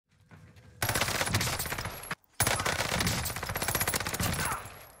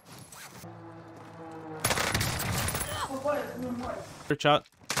Chat.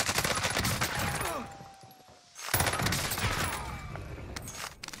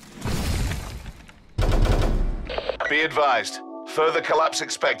 Be advised. Further collapse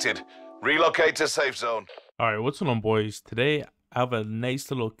expected. Relocate to safe zone. Alright, what's going on, boys? Today I have a nice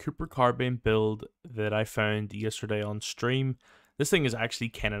little Cooper Carbine build that I found yesterday on stream. This thing is actually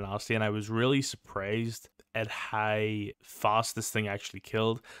kind of nasty, and I was really surprised at how fast this thing actually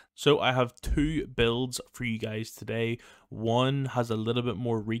killed. So I have two builds for you guys today. One has a little bit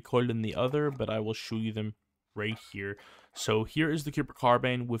more recoil than the other, but I will show you them right here. So here is the Cooper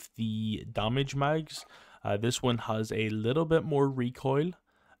Carbine with the damage mags. This one has a little bit more recoil,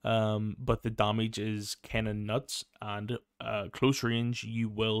 but the damage is kind of nuts, and close range you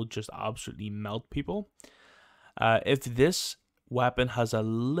will just absolutely melt people. If this weapon has a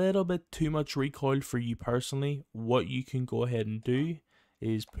little bit too much recoil for you personally, what you can go ahead and do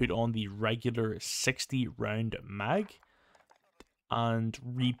is put on the regular 60 round mag and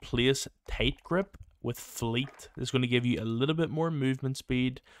replace tight grip with fleet. This is going to give you a little bit more movement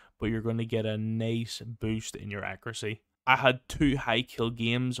speed, but you're going to get a nice boost in your accuracy. I had two high kill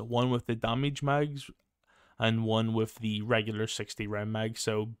games, one with the damage mags and one with the regular 60 round mag,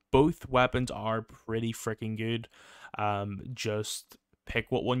 so both weapons are pretty freaking good. Just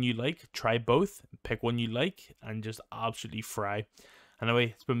pick what one you like, try both, pick one you like, and just absolutely fry. Anyway,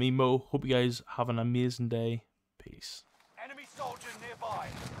 it's been me, Mo. Hope you guys have an amazing day. Peace. Enemy soldier nearby.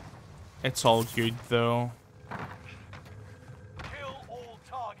 It's all good though. Kill all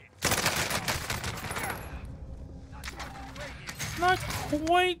targets. Not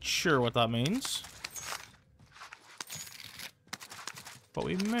quite sure what that means, but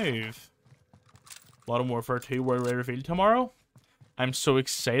we move. Modern Warfare 2 World reveal tomorrow. I'm so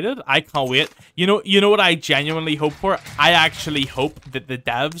excited. I can't wait. You know what I genuinely hope for? I actually hope that the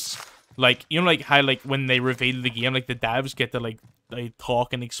devs, like, you know, like how, like, when they reveal the game, like, the devs get to, like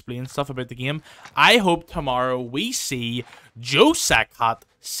talk and explain stuff about the game. I hope tomorrow we see Joe Sackhat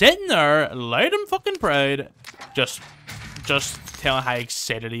sitting there loud and fucking proud, just telling how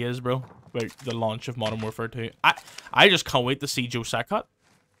excited he is, bro, about the launch of Modern Warfare 2. I just can't wait to see Joe Sackhat.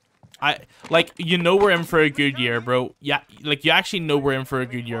 Like, you know we're in for a good year, bro. Yeah, like, you actually know we're in for a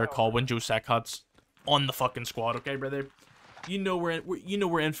good year, call when Joe Sackhat's on the fucking squad, okay, brother? You know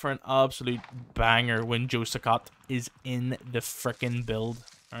we're in for an absolute banger when Joe Sackhat is in the frickin' build,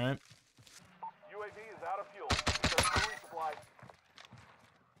 all right? UAV is out of fuel. Resupply.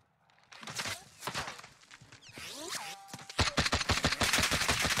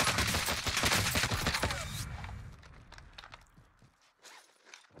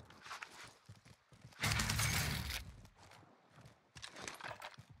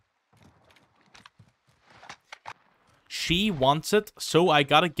 She wants it, so I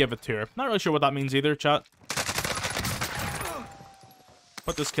gotta give it to her. Not really sure what that means either, chat.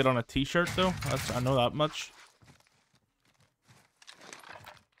 Put this kid on a t-shirt, though. I know that much.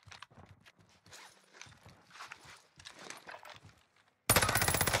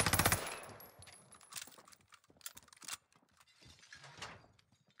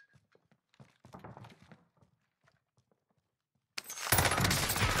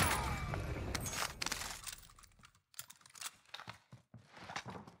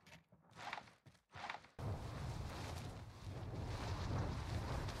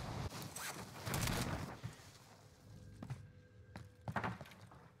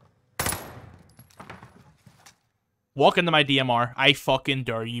 Walk into my DMR. I fucking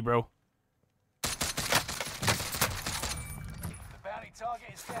dare you, bro. The bounty target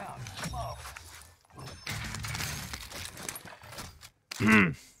is down.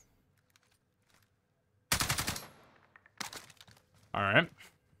 Alright.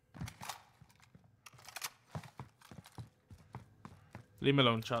 Leave me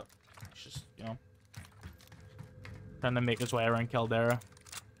alone, chat. He's just, you know, trying to make his way around Caldera.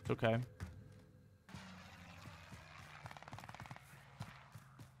 It's okay.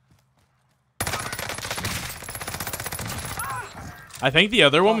 I think the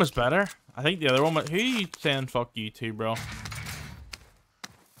other one was better. I think the other one was... Who are you saying fuck you to, bro?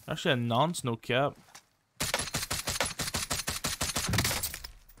 Actually a nonce, no cap.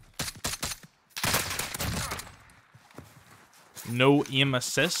 No aim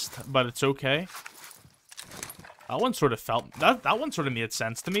assist, but it's okay. That one sort of felt... That one sort of made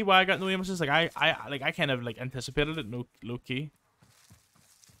sense to me why I got no aim assist. Like, I kind of, like, anticipated it low key.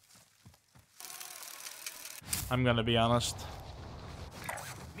 I'm gonna be honest.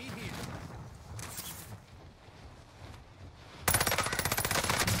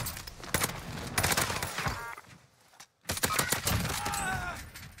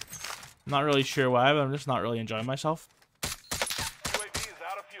 Not really sure why, but I'm just not really enjoying myself.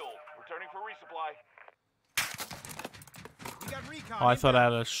 Oh, I thought I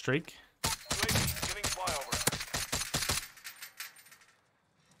had a streak. UAV giving flyover.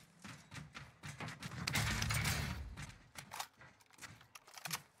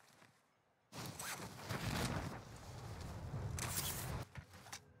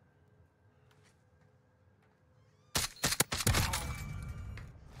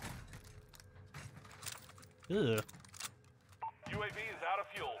 Ugh. UAV is out of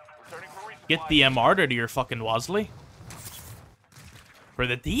fuel. Returning for resupply. Get the MR to your fucking Wasley. Bro,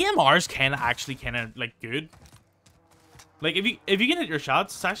 the DMR's actually kind of like good. Like if you can hit your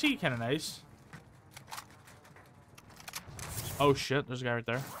shots, it's actually kind of nice. Oh shit, there's a guy right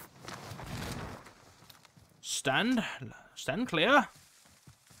there. Stand clear.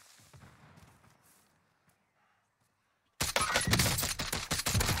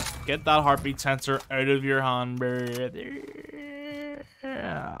 Get that heartbeat sensor out of your hand, brother.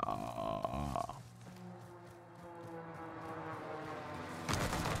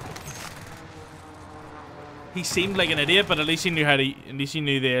 He seemed like an idiot, but at least he knew how to. At least he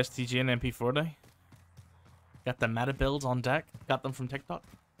knew the STG and MP40. Got the meta builds on deck. Got them from TikTok.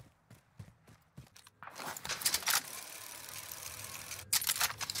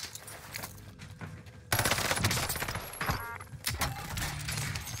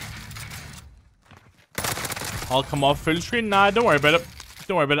 I'll come off full screen. Nah, don't worry about it.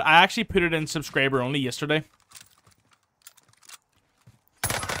 Don't worry about it. I actually put it in subscriber only yesterday.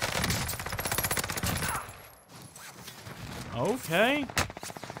 Okay.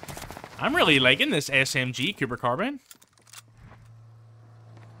 I'm really liking this SMG Cooper Carbine.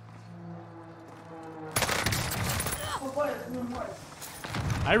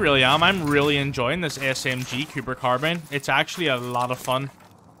 I really am. I'm really enjoying this SMG Cooper Carbine. It's actually a lot of fun.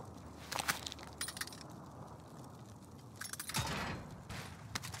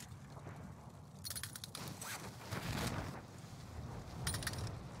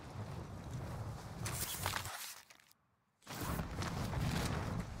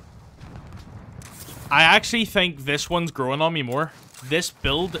 I actually think this one's growing on me more. This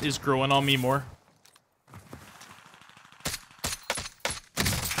build is growing on me more.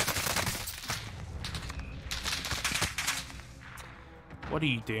 What are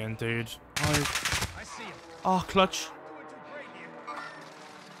you doing, dude? Oh, clutch.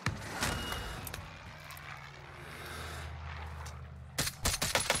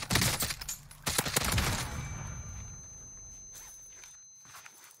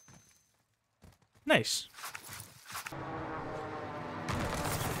 Nice.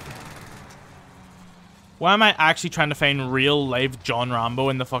 Why am I actually trying to find real life John Rambo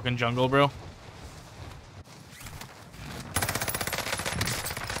in the fucking jungle, bro?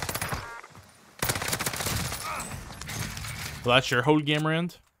 Well, that's your whole game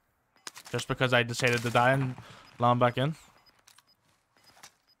round? Just because I decided to die and land back in?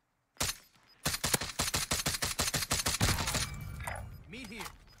 Meet here.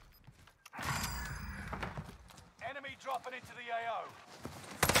 Enemy dropping into the AO.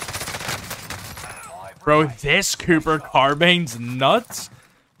 Bro, this Cooper Carbine's nuts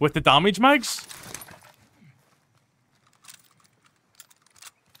with the damage mags.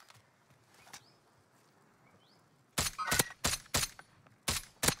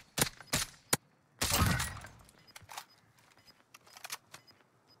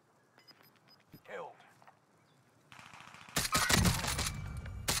 Killed.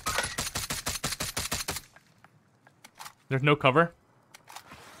 There's no cover.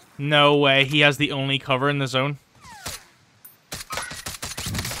 No way, he has the only cover in the zone.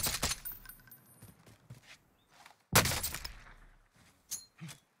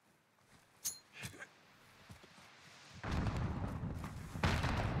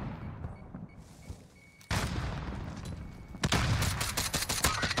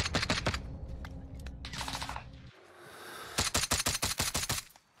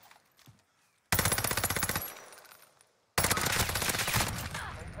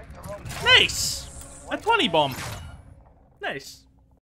 Nice! A 20 bomb. Nice.